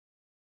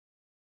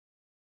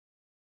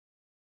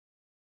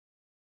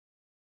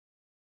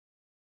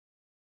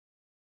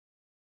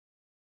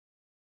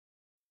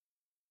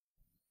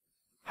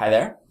Hi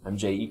there, I'm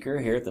Jay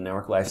Eaker here at the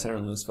Network Life Center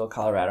in Louisville,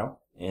 Colorado,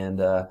 and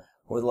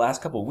over the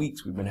last couple of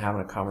weeks we've been having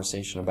a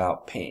conversation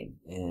about pain.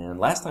 And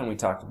last time we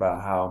talked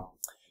about how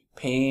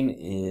pain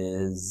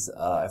is,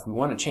 if we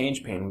want to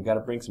change pain, we've got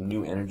to bring some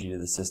new energy to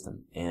the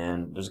system.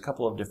 And there's a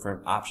couple of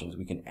different options.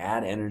 We can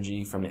add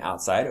energy from the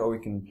outside, or we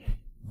can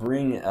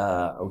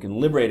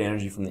liberate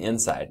energy from the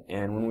inside.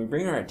 And when we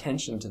bring our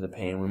attention to the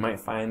pain, we might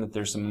find that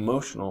there's some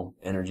emotional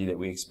energy that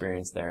we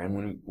experience there. And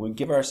when we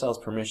give ourselves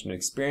permission to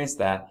experience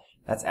that,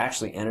 that's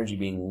actually energy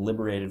being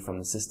liberated from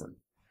the system,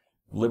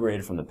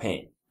 liberated from the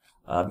pain.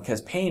 Because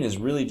pain is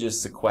really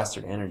just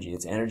sequestered energy.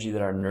 It's energy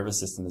that our nervous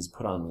system has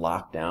put on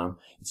lockdown.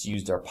 It's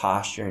used our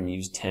posture and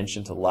used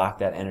tension to lock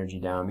that energy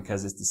down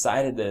because it's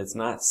decided that it's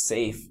not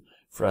safe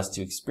for us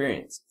to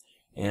experience.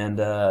 And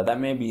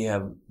that maybe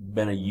have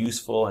been a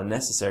useful and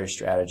necessary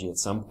strategy at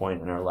some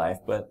point in our life,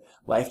 but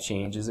life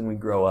changes and we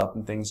grow up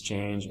and things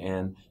change,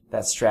 and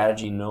that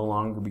strategy no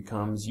longer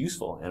becomes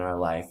useful in our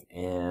life.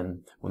 And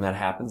when that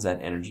happens, that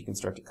energy can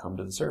start to come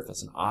to the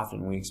surface, and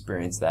often we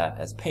experience that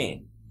as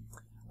pain.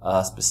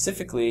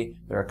 Specifically,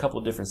 there are a couple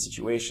of different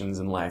situations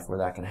in life where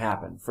that can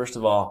happen. First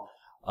of all,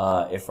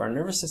 if our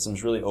nervous system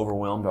is really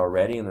overwhelmed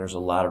already and there's a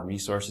lot of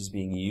resources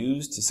being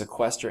used to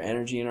sequester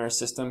energy in our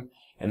system,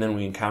 and then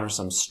we encounter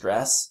some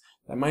stress,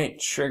 that might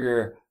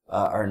trigger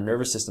our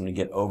nervous system to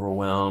get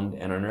overwhelmed,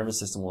 and our nervous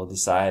system will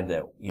decide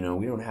that, we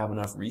don't have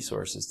enough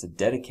resources to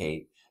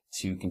dedicate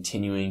to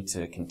continuing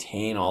to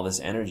contain all this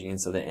energy, and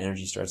so the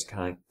energy starts to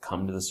kind of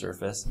come to the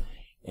surface,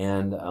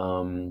 and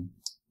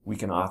we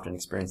can often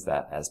experience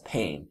that as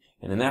pain.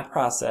 And in that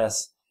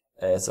process,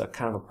 it's a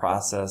kind of a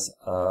process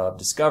of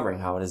discovering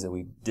how it is that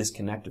we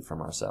disconnected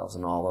from ourselves.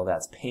 And although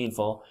that's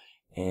painful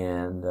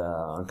and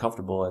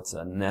uncomfortable, it's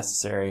a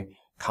necessary,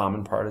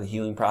 common part of the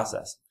healing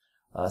process.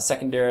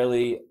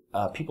 Secondarily,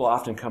 people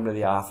often come to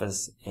the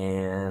office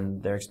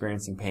and they're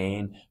experiencing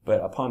pain,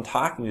 but upon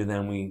talking to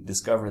them, we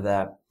discover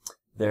that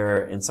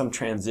they're in some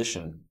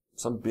transition,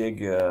 some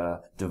big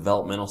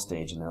developmental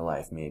stage in their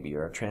life maybe,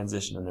 or a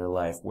transition in their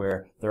life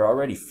where they're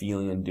already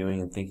feeling and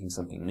doing and thinking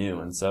something new.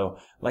 And so,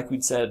 like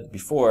we'd said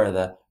before,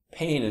 the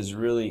pain is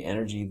really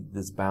energy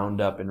that's bound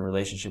up in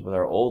relationship with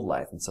our old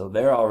life. And so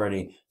they're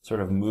already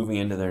sort of moving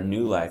into their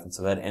new life. And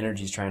so that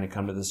energy is trying to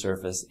come to the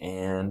surface,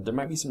 and there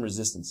might be some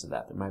resistance to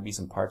that. There might be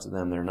some parts of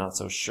them that are not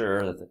so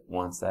sure that it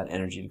wants that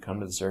energy to come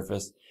to the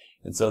surface.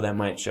 And so that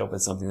might show up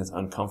as something that's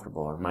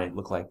uncomfortable or might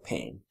look like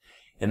pain.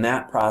 In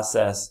that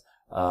process,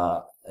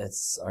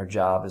 it's our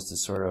job is to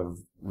sort of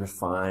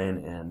refine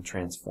and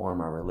transform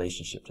our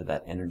relationship to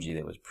that energy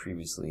that was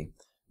previously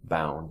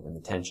bound in the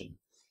tension.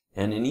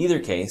 And in either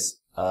case,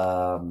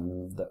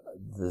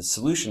 the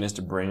solution is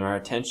to bring our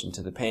attention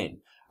to the pain.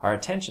 Our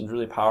attention is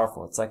really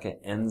powerful. It's like an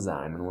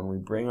enzyme, and when we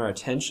bring our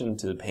attention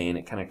to the pain,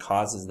 it kind of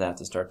causes that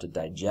to start to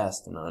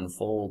digest and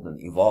unfold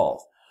and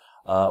evolve.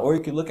 Or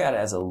you could look at it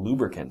as a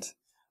lubricant.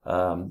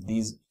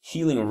 These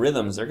healing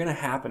rhythms are going to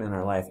happen in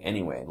our life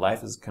anyway.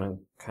 Life is kind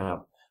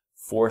of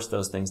force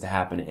those things to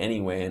happen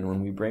anyway, and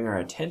when we bring our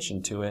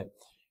attention to it,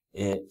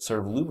 it sort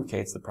of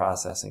lubricates the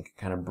process and can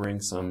kind of bring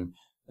some,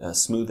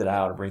 smooth it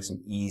out or bring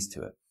some ease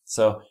to it.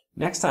 So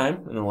next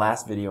time, in the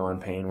last video on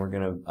pain, we're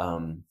going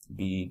to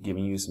be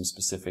giving you some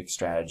specific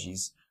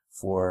strategies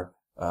for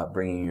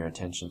bringing your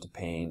attention to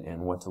pain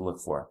and what to look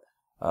for.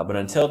 But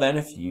until then,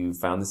 if you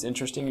found this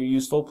interesting or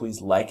useful,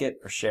 please like it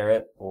or share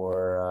it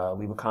or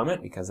leave a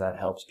comment, because that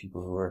helps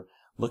people who are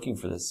looking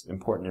for this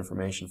important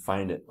information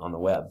find it on the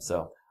web.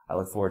 So I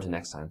look forward to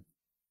next time.